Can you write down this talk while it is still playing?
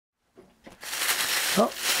Oh,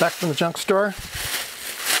 back from the junk store.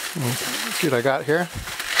 Let's see what I got here.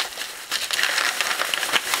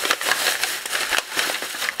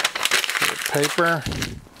 Paper.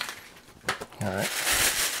 All right.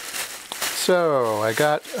 So I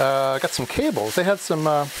got some cables. They had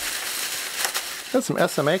some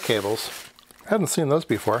SMA cables. I hadn't seen those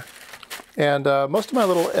before. And most of my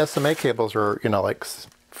little SMA cables are, you know, like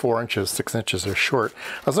 4 inches, 6 inches or short.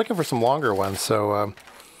 I was looking for some longer ones, so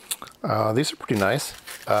these are pretty nice.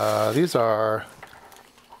 These are,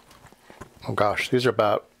 oh gosh, these are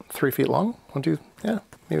about 3 feet long. Yeah,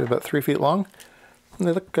 maybe about 3 feet long. And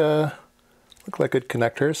they look like good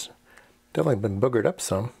connectors. Definitely been boogered up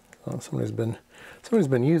some. Somebody's been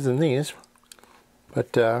using these,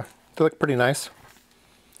 but they look pretty nice.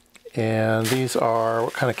 And these are,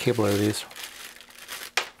 what kind of cable are these?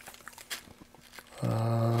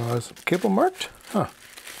 Is the cable marked? Huh.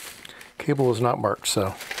 Cable is not marked,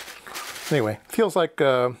 so. Anyway, feels like,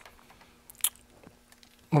 what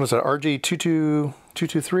is that,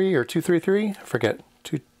 RG223 or 233? I forget,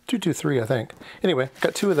 223 I think. Anyway,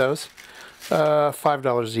 got 2 of those.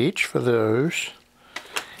 $5 each for those.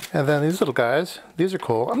 And then these little guys, these are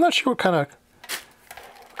cool. I'm not sure what kind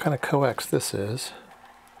of coax this is.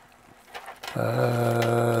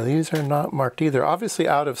 These are not marked either. Obviously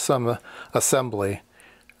out of some assembly,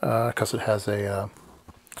 because it has a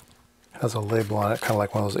label on it, kind of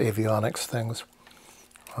like one of those avionics things.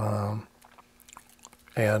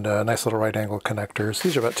 And nice little right angle connectors.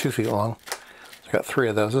 These are about 2 feet long. So I got 3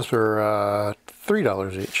 of those. Those were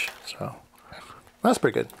 $3 each. So that's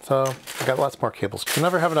pretty good. So I got lots more cables. You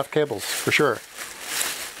never have enough cables, for sure.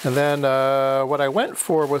 And then what I went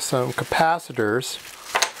for was some capacitors,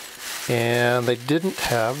 and they didn't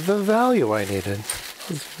have the value I needed. I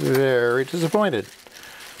was very disappointed.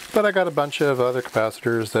 But I got a bunch of other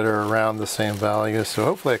capacitors that are around the same value, so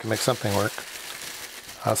hopefully I can make something work.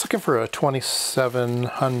 I was looking for a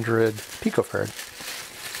 2700 picofarad.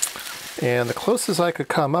 And the closest I could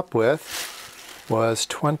come up with was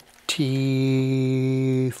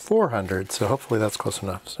 2400, so hopefully that's close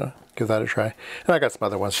enough. So give that a try. And I got some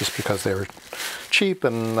other ones just because they were cheap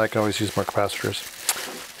and I can always use more capacitors.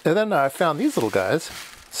 And then I found these little guys.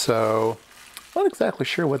 So I'm not exactly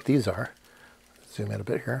sure what these are. Zoom in a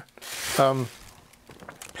bit here.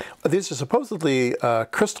 These are supposedly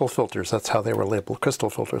crystal filters. That's how they were labeled, crystal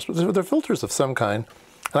filters. But they're filters of some kind.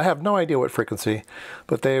 And I have no idea what frequency,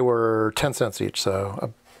 but they were 10 cents each. So I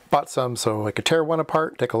bought some so I could tear one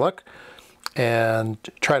apart, take a look, and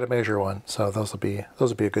try to measure one. So those will be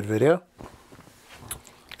a good video.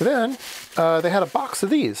 And then they had a box of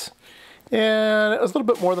these. And it was a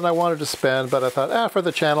little bit more than I wanted to spend, but I thought, for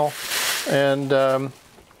the channel. And I'm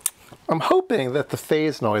hoping that the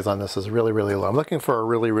phase noise on this is really, really low. I'm looking for a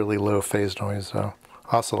really, really low phase noise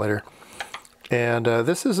oscillator. And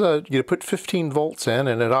this is you put 15 volts in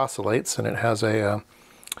and it oscillates, and it has a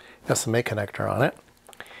SMA connector on it.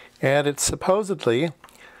 And it's supposedly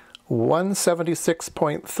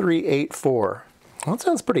 176.384. Well, that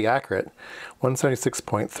sounds pretty accurate.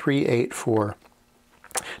 176.384.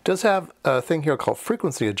 It does have a thing here called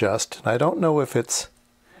frequency adjust, and I don't know if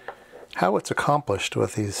how it's accomplished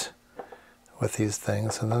with these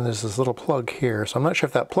things. And then there's this little plug here, so I'm not sure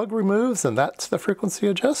if that plug removes and that's the frequency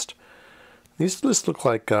adjust. These just look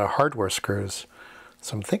like hardware screws,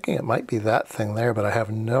 so I'm thinking it might be that thing there, but I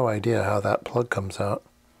have no idea how that plug comes out.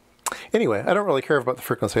 Anyway, I don't really care about the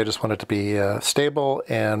frequency. I just want it to be stable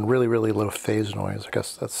and really, really low phase noise. I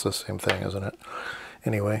guess that's the same thing, isn't it?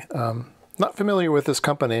 Anyway, not familiar with this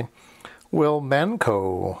company.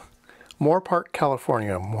 Wilmanco, Moorpark,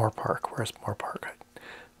 California. Moorpark, where's Moorpark?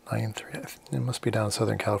 93. It must be down in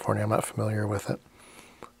Southern California. I'm not familiar with it.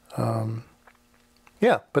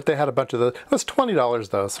 Yeah, but they had a bunch of those. It was $20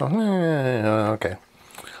 though, so okay.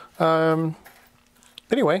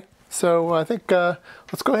 Anyway, so I think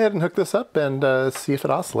let's go ahead and hook this up and see if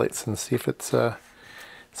it oscillates and see if it's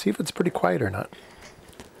pretty quiet or not.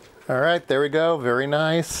 All right, there we go. Very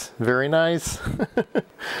nice, very nice.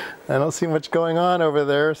 I don't see much going on over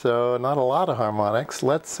there, so not a lot of harmonics.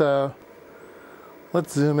 Let's zoom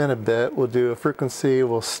in a bit. We'll do a frequency.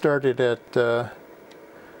 We'll start it at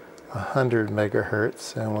 100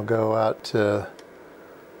 megahertz, and we'll go out to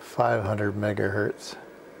 500 megahertz.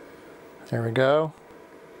 There we go.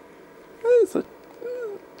 There's a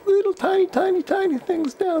little tiny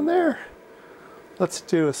things down there. Let's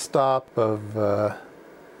do a stop of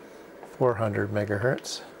 400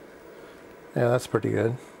 megahertz. Yeah, that's pretty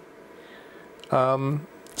good.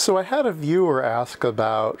 So I had a viewer ask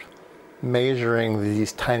about measuring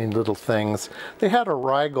these tiny little things. They had a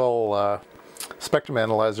Rigol spectrum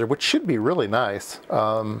analyzer, which should be really nice.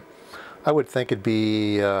 I would think it'd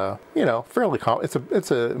be, you know, fairly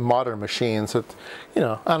it's a modern machine, so it's, you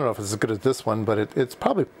know, I don't know if it's as good as this one, but it's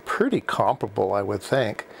probably pretty comparable, I would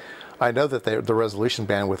think. I know that the resolution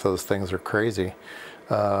bandwidth of those things are crazy,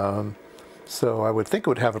 so I would think it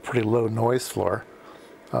would have a pretty low noise floor.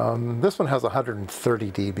 This one has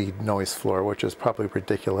 130 dB noise floor, which is probably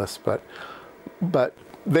ridiculous, but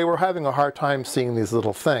they were having a hard time seeing these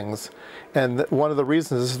little things, and one of the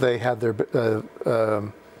reasons is they had their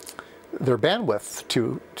bandwidth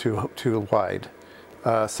too wide.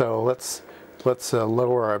 So let's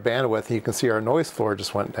lower our bandwidth. You can see our noise floor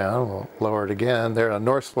just went down. We'll lower it again. There, our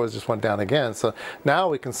noise floor just went down again. So now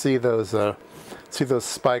we can see those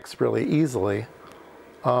spikes really easily.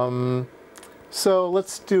 So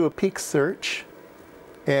let's do a peak search,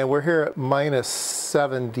 and we're here at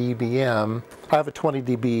 -7 dBm. I have a 20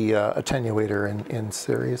 dB attenuator in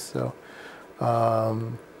series, so.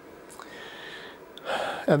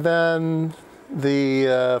 And then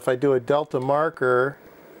if I do a delta marker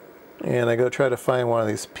and I go try to find one of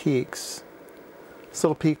these peaks, this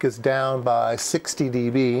little peak is down by 60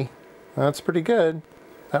 dB. That's pretty good.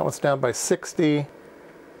 That one's down by 60.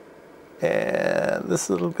 And this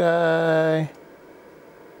little guy's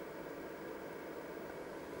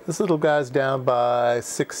down by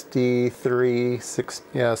 63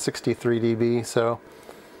 dB. So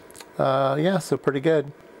yeah, so pretty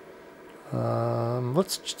good.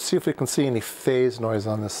 Let's see if we can see any phase noise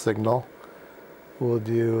on this signal. We'll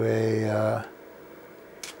do a,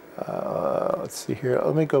 let's see here,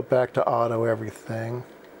 let me go back to auto everything.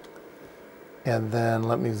 And then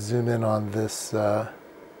let me zoom in on this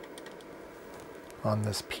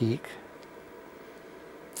peak.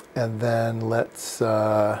 And then let's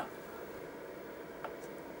try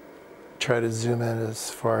to zoom in as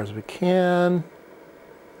far as we can.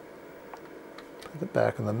 Put it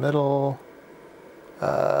back in the middle.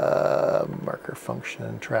 Marker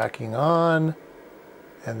function tracking on.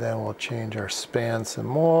 And then we'll change our span some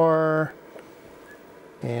more.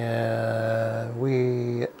 And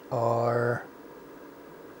we are,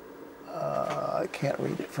 I can't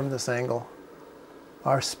read it from this angle.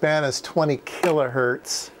 Our span is 20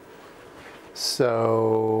 kilohertz.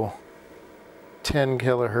 So 10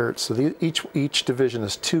 kilohertz. So each division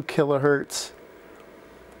is 2 kilohertz.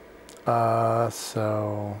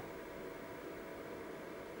 So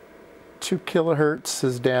 2 kilohertz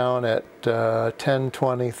is down at 10,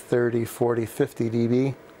 20, 30, 40, 50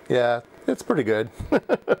 dB. Yeah, it's pretty good.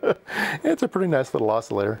 It's a pretty nice little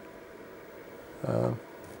oscillator.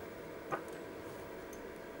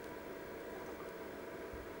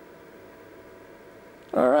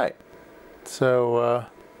 All right, so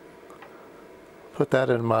put that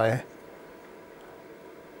in my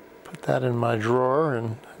drawer,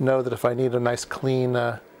 and know that if I need a nice clean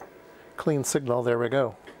signal, there we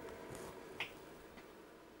go.